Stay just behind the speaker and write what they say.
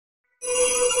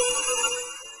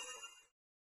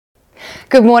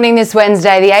Good morning this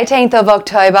Wednesday, the 18th of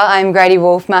October. I'm Grady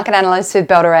Wolf, market analyst with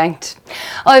Beldirect.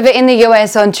 Over in the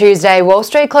US on Tuesday, Wall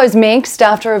Street closed mixed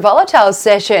after a volatile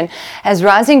session as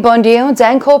rising bond yields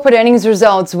and corporate earnings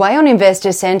results weigh on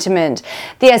investor sentiment.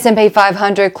 The S&P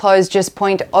 500 closed just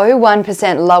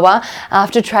 0.01% lower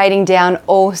after trading down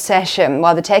all session,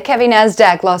 while the tech-heavy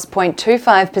Nasdaq lost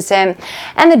 0.25%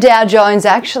 and the Dow Jones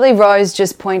actually rose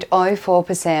just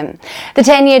 0.04%. The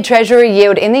 10-year Treasury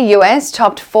yield in the US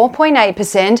topped 4.8%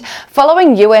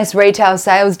 following US retail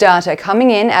sales data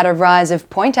coming in at a rise of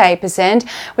 0.8%,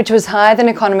 which was higher than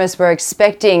economists were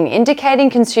expecting, indicating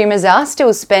consumers are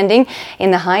still spending in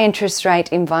the high interest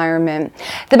rate environment.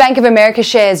 The Bank of America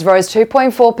shares rose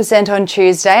 2.4% on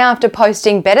Tuesday after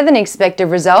posting better than expected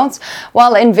results,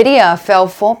 while Nvidia fell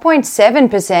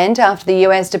 4.7% after the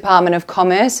US Department of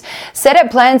Commerce said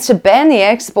it plans to ban the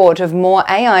export of more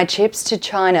AI chips to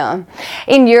China.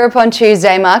 In Europe on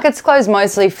Tuesday, markets closed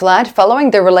mostly flat following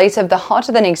the release of the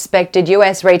hotter than expected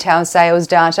US retail sales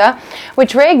data,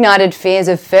 which reignited fears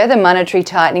of further monetary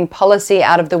tightening policy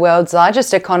out of the world's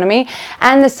largest economy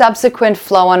and the subsequent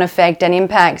flow-on effect and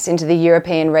impacts into the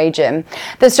European region.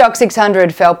 The Stoxx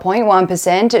 600 fell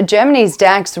 0.1%, Germany's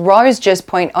DAX rose just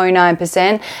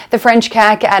 0.09%, the French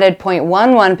CAC added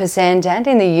 0.11%, and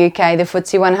in the UK the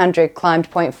FTSE 100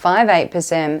 climbed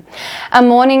 0.58%. A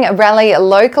morning rally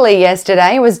locally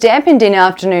yesterday was dampened in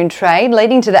afternoon trade,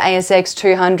 leading to the ASX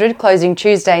 200 closing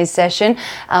Tuesday's session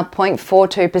up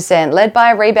 0.42%, led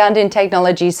by a rebound in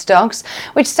technology stocks,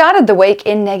 which started the week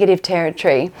in negative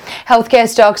territory. Healthcare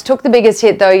stocks took the biggest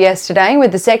hit though yesterday,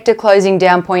 with the sector closing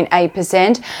down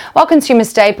 0.8%, while consumer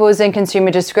staples and consumer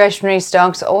discretionary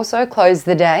stocks also closed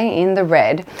the day in the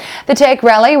red. The tech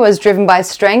rally was driven by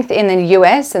strength in the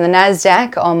US and the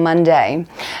Nasdaq on Monday.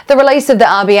 The release of the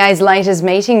RBA's latest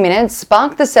meeting minutes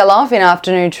sparked the sell-off in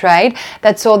afternoon trade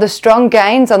that saw the strong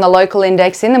gains on the local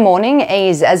index in the morning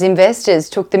ease as investors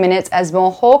took the minutes as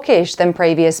more hawkish than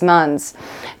previous months.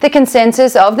 The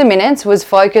consensus of the minutes was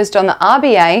focused on the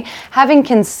RBA having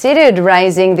considered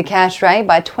raising the cash rate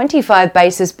by 25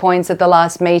 basis points at the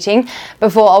last meeting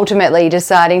before ultimately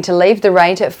deciding to leave the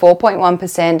rate at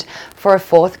 4.1% for a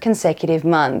fourth consecutive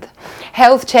month.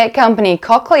 Health tech company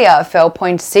Cochlear fell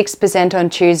 0.6% on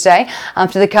Tuesday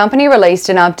after the company released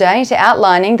an update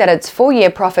outlining that its full-year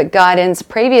profit guidance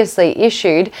previously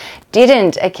issued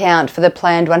didn't account for the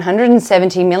planned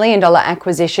 $170 million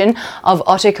acquisition of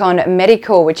Oticon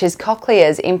Medical, which is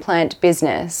Cochlear's implant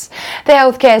business. The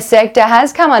healthcare sector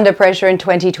has come under pressure in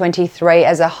 2023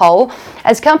 as a whole,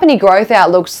 as company growth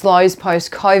outlook slows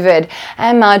post-COVID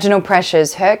and marginal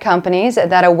pressures hurt companies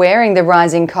that are wearing the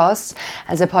rising costs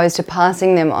as opposed to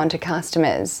passing them on to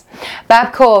customers.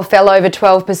 Bapcor fell over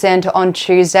 12% on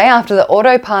Tuesday after the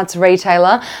auto parts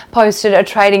retailer posted a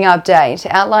trading update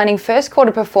outlining first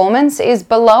quarter performance is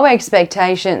below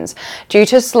expectations due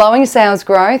to slowing sales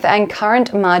growth and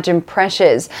current margin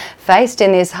pressures faced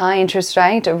in this high interest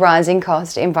rate, rising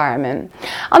cost environment.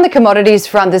 On the commodities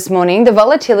front this morning, the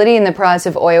volatility in the price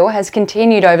of oil has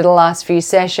continued over the last few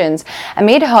sessions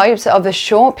amid hopes of a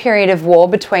short period of war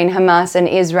between Hamas and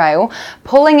Israel,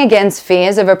 pulling against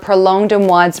fears of a prolonged and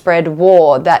widespread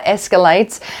war that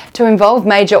escalates to involve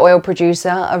major oil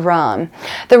producer Iran.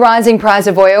 The rising price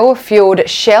of oil fueled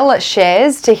Shell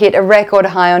shares to hit a record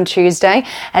high on Tuesday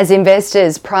as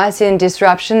investors price in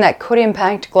disruption that could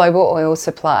impact global oil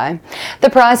supply. The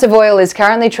price of oil is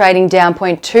currently trading down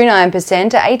 0.29%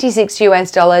 to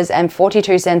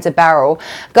 $86.42 a barrel.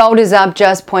 Gold is up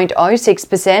just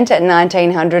 0.06% at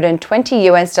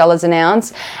 $1,920 an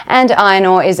ounce, and iron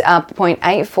ore is up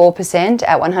 0.84%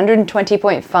 at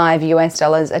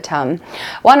 $120.5 a tonne.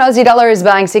 One Aussie dollar is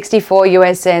buying 64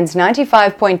 US cents,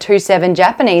 95.27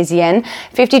 Japanese yen,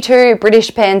 52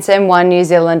 British pence, and 1 New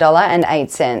Zealand dollar and 8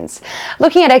 cents.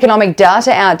 Looking at economic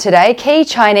data out today, key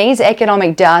Chinese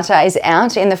economic data is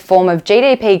out in the form of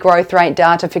GDP growth rate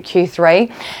data for Q3,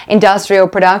 industrial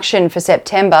production for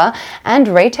September, and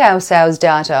retail sales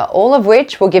data, all of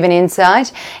which will give an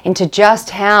insight into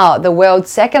just how the world's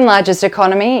second largest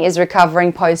economy is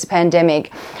recovering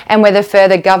post-pandemic and whether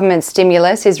further government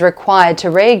stimulus is required to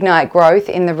reignite growth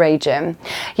in the region.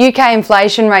 UK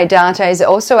inflation rate data is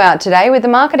also out today, with the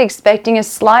market expecting a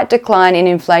slight decline in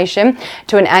inflation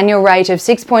to an annual rate of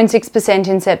 6.6%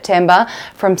 in September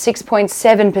from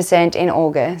 6.7% 7% in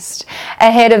August.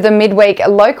 Ahead of the midweek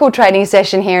local trading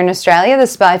session here in Australia, the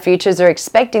SPI futures are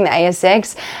expecting the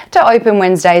ASX to open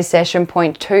Wednesday's session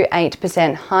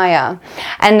 0.28% higher.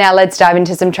 And now let's dive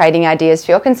into some trading ideas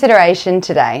for your consideration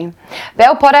today.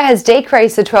 Bell Potter has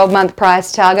decreased the 12-month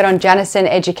price target on Janison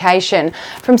Education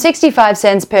from 65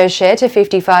 cents per share to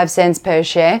 55 cents per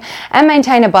share and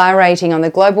maintain a buy rating on the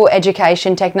global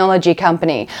education technology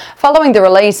company following the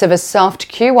release of a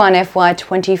soft Q1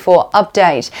 FY24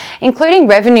 update, including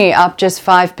revenue up just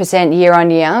 5% year on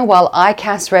year, while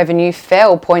ICAS revenue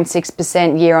fell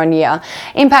 0.6% year on year,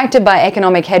 impacted by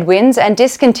economic headwinds and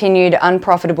discontinued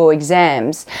unprofitable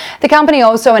exams. The company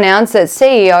also announced that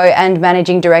CEO and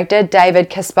Managing Director David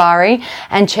Caspari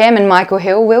and Chairman Michael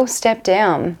Hill will step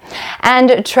down.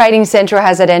 And Trading Central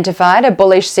has identified a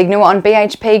bullish signal on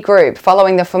BHP Group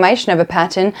following the formation of a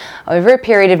pattern over a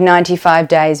period of 95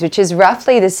 days, which is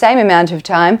roughly the same amount of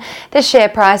time the share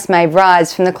price may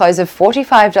rise from the close of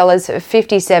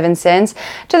 $45.57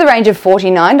 to the range of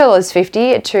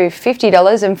 $49.50 to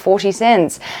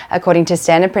 $50.40, according to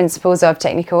standard principles of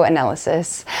technical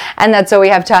analysis. And that's all we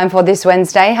have time for this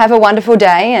Wednesday. Have a wonderful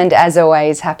day, and as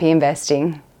always, happy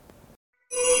investing.